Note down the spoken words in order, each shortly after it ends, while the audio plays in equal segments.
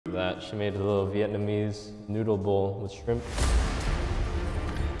that. She made a little Vietnamese noodle bowl with shrimp.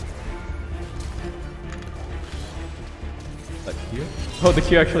 That Q? Oh, the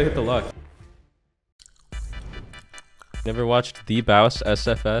Q actually hit the luck. Never watched The Bouse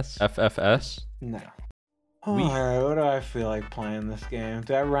SFS? FFS? No. Alright, what do I feel like playing this game?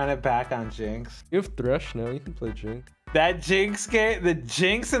 Do I run it back on Jinx? You have Thresh now, you can play Jinx. That Jinx game, the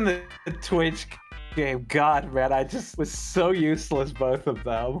Jinx and the Twitch game, God, man, I just was so useless, both of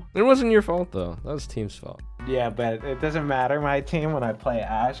them. It wasn't your fault though, that was team's fault. Yeah, but it doesn't matter my team when I play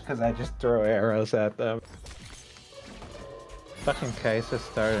Ashe, because I just throw arrows at them. Fucking Kai'Sa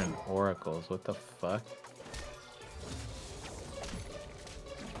started in Oracles, what the fuck?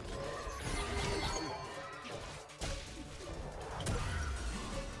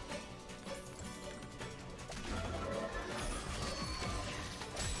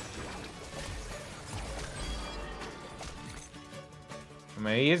 I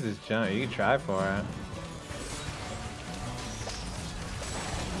mean, he uses jump. You can try for it.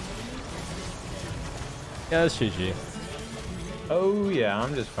 Yeah, that's GG. Oh yeah,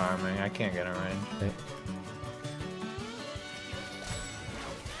 I'm just farming. I can't get a range. Okay.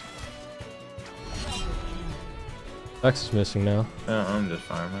 Vex is missing now. I'm just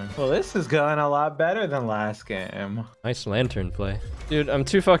farming. Well, this is going a lot better than last game. Nice lantern play. Dude, I'm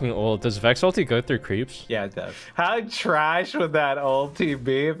too fucking old. Does Vex ulti go through creeps? Yeah, it does. How trash would that ulti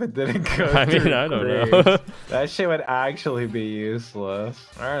be if it didn't go I mean, through I don't creeps? know. That shit would actually be useless.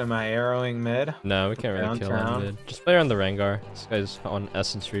 Alright, am I arrowing mid? No, we can't really kill him mid. Just play around the Rengar. This guy's on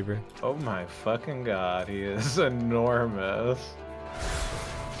Essence Reaver. Oh my fucking god, he is enormous.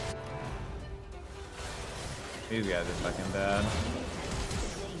 These guys are fucking bad.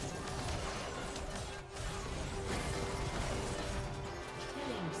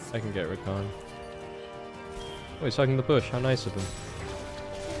 I can get Recon. Oh, he's hugging the bush. How nice of him.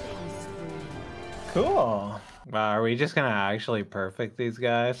 Cool. Wow, are we just gonna actually perfect these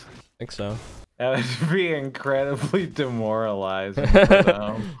guys? I think so. That would be incredibly demoralizing for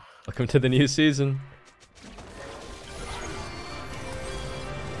them. Welcome to the new season.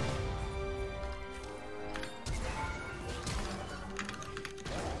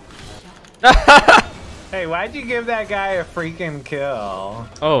 Hey, why'd you give that guy a freaking kill?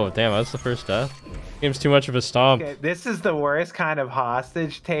 Oh, damn, that's the first death. Game's too much of a stomp. Okay, this is the worst kind of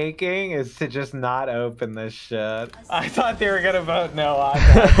hostage taking, is to just not open this shit. I thought they were gonna vote no on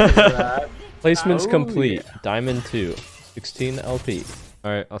that. Placement's complete. Yeah. Diamond 2. 16 LP.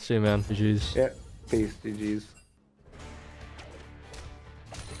 Alright, I'll see you, man. GG's. Yeah, peace, GG's.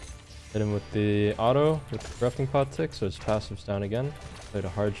 Hit him with the auto with the corrupting pot tick, so his passive's down again. Played a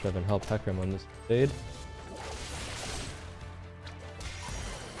hard shove and help Hecarim on this fade.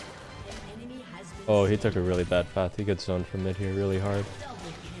 Oh, he took a really bad path. He gets zoned from mid here really hard.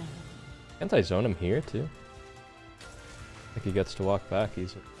 Can't I zone him here too? I think he gets to walk back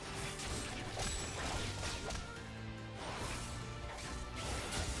easily.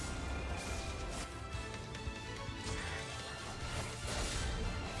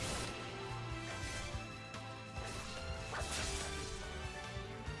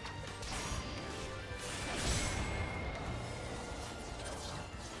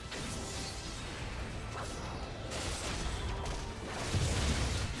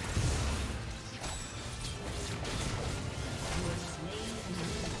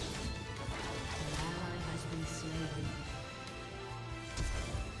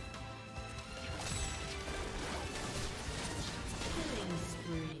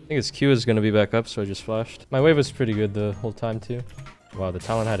 I think his Q is going to be back up, so I just flashed. My wave was pretty good the whole time too. Wow, the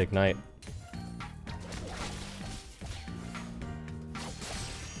Talon had Ignite.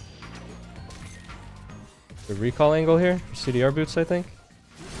 The recall angle here for CDR boots, I think.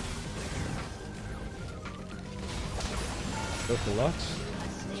 Go for Lux.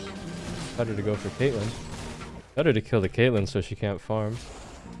 Better to go for Caitlyn. Better to kill the Caitlyn so she can't farm.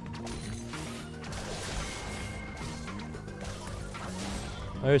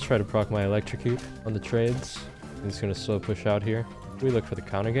 I always try to proc my electrocute on the trades. He's gonna slow push out here. We look for the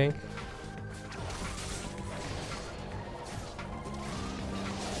counter gank.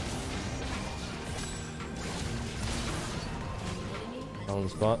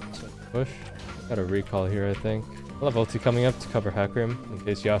 Talon's bot, so push. Got a recall here, I think. I'll have ulti coming up to cover Hecarim in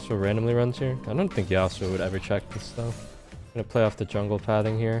case Yasuo randomly runs here. I don't think Yasuo would ever check this though. I'm gonna play off the jungle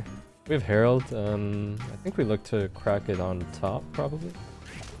pathing here. We have Herald. I think we look to crack it on top, probably.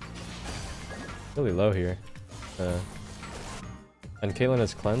 Really low here. And Caitlyn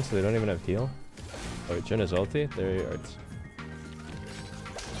has cleanse, so they don't even have heal. Oh, Jhin has ulti. There he is.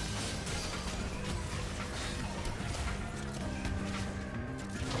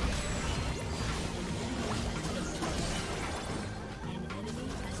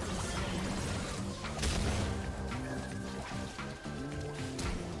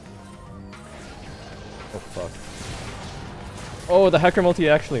 fuck. Oh, the Hecarim ulti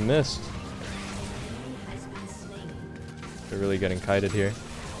actually missed. They're really getting kited here.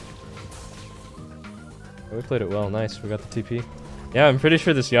 Oh, we played it well. Nice. We got the TP. Yeah, I'm pretty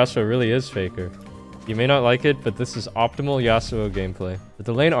sure this Yasuo really is Faker. You may not like it, but this is optimal Yasuo gameplay. Did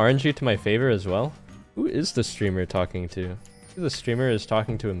the lane RNG to my favor as well? Who is the streamer talking to? The streamer is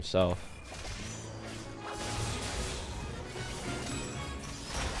talking to himself.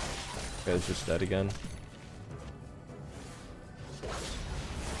 Guy's just dead again.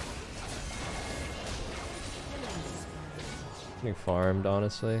 Getting farmed,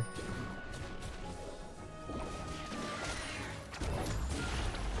 honestly.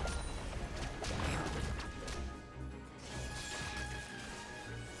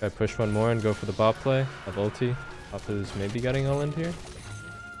 I push one more and go for the bot play. Have ulti. Top is maybe getting all in here.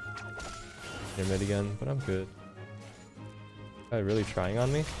 Near mid again, but I'm good. Guy really trying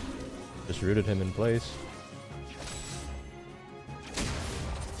on me. Just rooted him in place.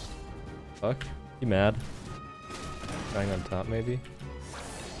 Fuck. He mad. Trying on top maybe.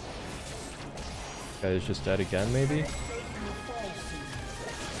 Guy is just dead again maybe.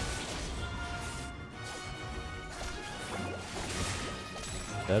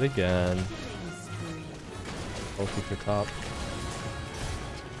 Dead again. Ulti for top.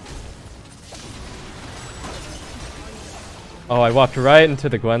 Oh, I walked right into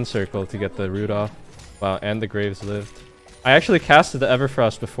the Gwen circle to get the root off. Wow, and the Graves lived. I actually casted the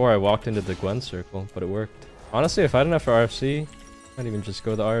Everfrost before I walked into the Gwen circle, but it worked. Honestly, if I didn't have for RFC, I'd even just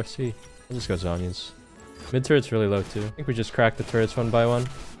go the RFC. I'll just go Zhonya's. Mid turret's really low too. I think we just cracked the turrets one by one.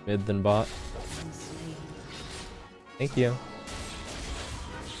 Mid then bot. Thank you.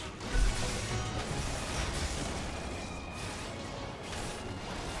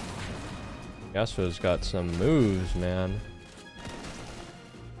 Yasuo's got some moves, man.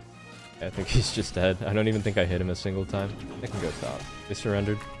 I think he's just dead. I don't even think I hit him a single time. I can go top. They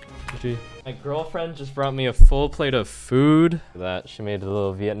surrendered. GG. My girlfriend just brought me a full plate of food. Look at that. She made a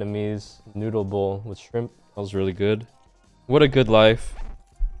little Vietnamese noodle bowl with shrimp. That was really good. What a good life.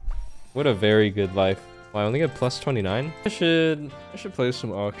 What a very good life. Wow, I only get plus 29. I should play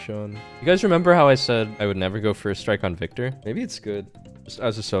some auction. You guys remember how I said I would never go first strike on Victor? Maybe it's good. Just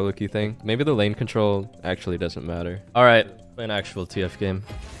as a solo queue thing. Maybe the lane control actually doesn't matter. Alright, play an actual TF game.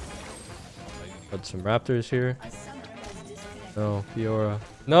 Got some Raptors here. No, Fiora.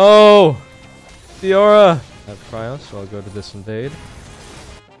 No! Fiora! I have Cryo, so I'll go to this invade.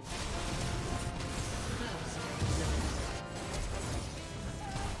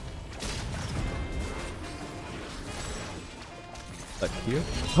 That Q?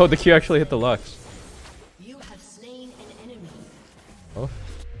 Oh, the Q actually hit the Lux. You have slain an enemy. Oh. An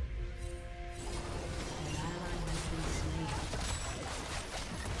ally has been slain.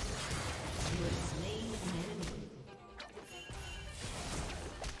 You have slain an enemy.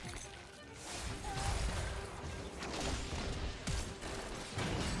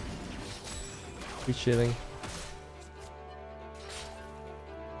 Be chilling.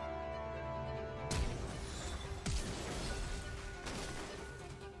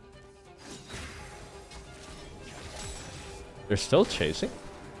 They're still chasing?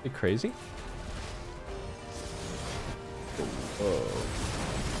 Are you crazy? Whoa.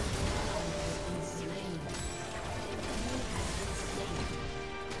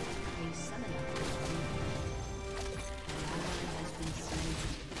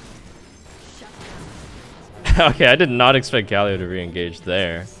 Okay, I did not expect Galio to re-engage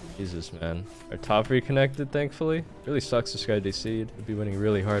there. Jesus, man. Our top reconnected, thankfully. Really sucks this guy DC'd. Would be winning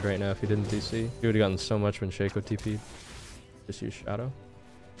really hard right now if he didn't DC. He would have gotten so much when Shaco TP'd. Just use Shadow.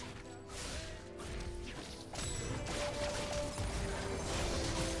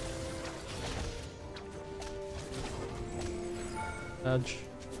 Edge.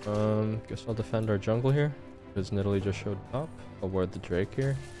 Guess I'll defend our jungle here. Because Nidalee just showed top. I'll ward the Drake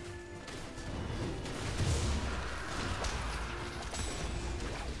here.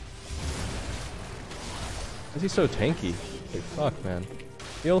 Why is he so tanky? Like, fuck, man.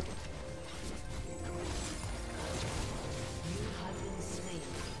 Heal.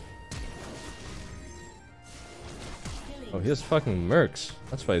 Oh, he has fucking mercs.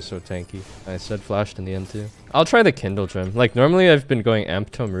 That's why he's so tanky. I said flashed in the end too. I'll try the Kindle Gem. Like, normally I've been going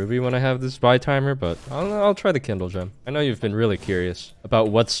Amp Tome Ruby when I have this buy timer, but I'll try the Kindle Gem. I know you've been really curious about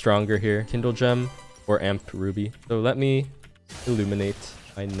what's stronger here, Kindle Gem or Amp Ruby. So let me illuminate.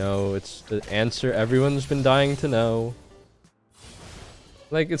 I know it's the answer everyone's been dying to know.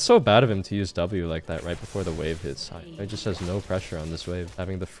 Like, it's so bad of him to use W like that right before the wave hits. He just has no pressure on this wave,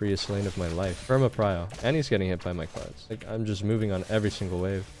 having the freest lane of my life. Perma Prio. And he's getting hit by my cards. Like, I'm just moving on every single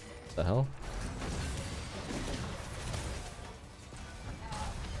wave. What the hell?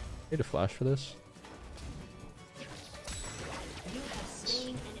 Need a flash for this. You have slain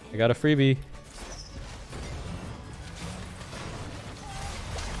an I got a freebie.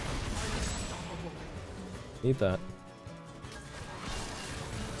 Need that.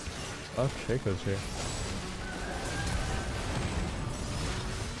 Oh, Shaco's here.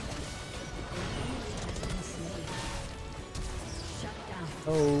 shut down.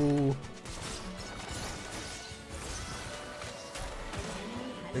 Oh.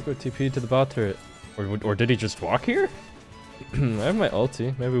 Shaco TP to the bot turret. Or did he just walk here? I have my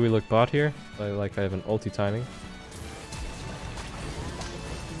ulti. Maybe we look bot here. I have an ulti timing.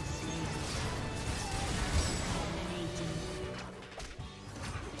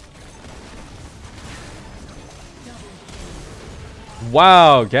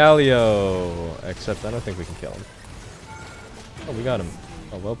 Wow, Galio! Except I don't think we can kill him. Oh, we got him.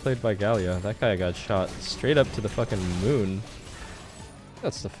 Oh, well played by Galio. That guy got shot straight up to the fucking moon.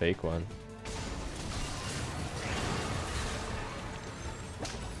 That's the fake one.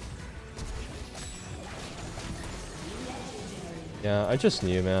 Yeah, I just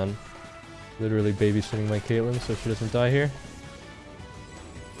knew, man. Literally babysitting my Caitlyn so she doesn't die here.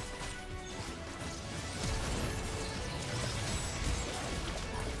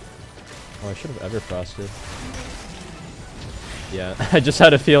 Oh, I should have Everfrosted. Yeah, I just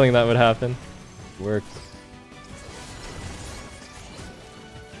had a feeling that would happen. Worked.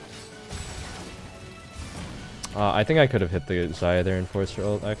 I think I could have hit the Xayah there in Enforcer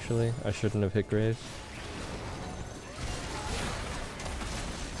ult, actually. I shouldn't have hit Graves.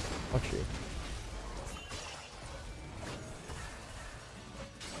 Watch you.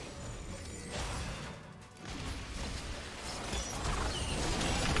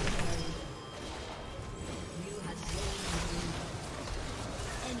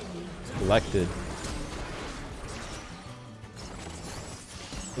 Selected.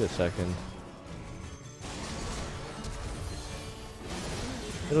 Wait a second.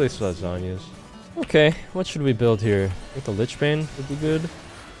 At least still has Zanya's. Okay, what should we build here? I think the Lich Bane would be good.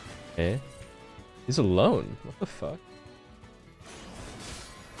 Okay. He's alone. What the fuck?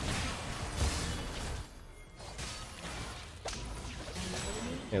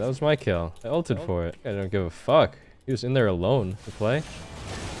 Yeah, that was my kill. I ulted for it. I don't give a fuck. He was in there alone to play.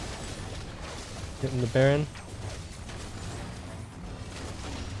 Hitting the Baron.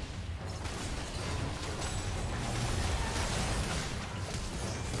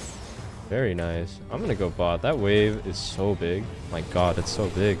 Very nice. I'm gonna go bot. That wave is so big. My god, it's so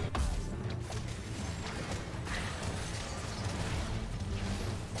big.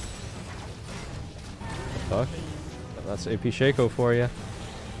 Fuck. That's AP Shaco for you.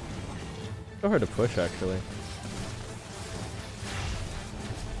 So hard to push, actually.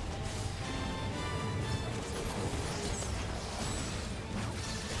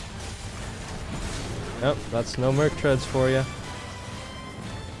 Yep, that's no Merc Treads for you.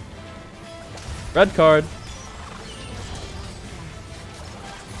 Red card!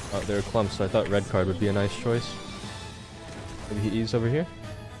 Oh, there are clumps, so I thought red card would be a nice choice. Maybe he E's over here?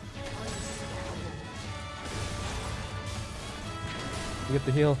 You get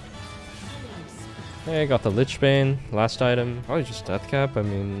the heal. Hey, I got the Lich Bane, last item. Probably just Death Cap. I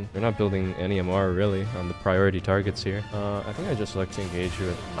mean, we're not building any MR really on the priority targets here. I think I just like to engage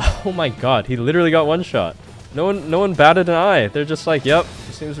with. Oh my god, he literally got one shot. No one batted an eye. They're just like, yep,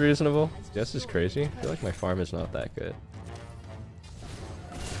 it seems reasonable. This is crazy. I feel like my farm is not that good.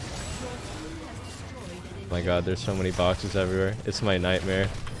 Oh my god, there's so many boxes everywhere. It's my nightmare.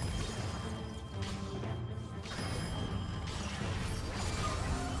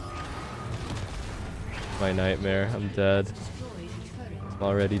 My nightmare. I'm dead. I'm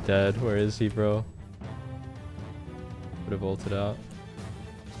already dead. Where is he, bro? Would have ulted out.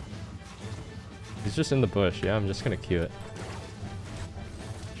 He's just in the bush. Yeah, I'm just gonna Q it.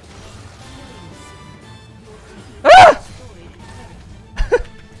 Ah!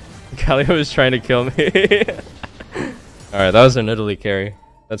 Galio was trying to kill me. Alright, that was an Italy carry.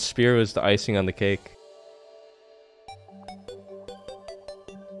 That spear was the icing on the cake.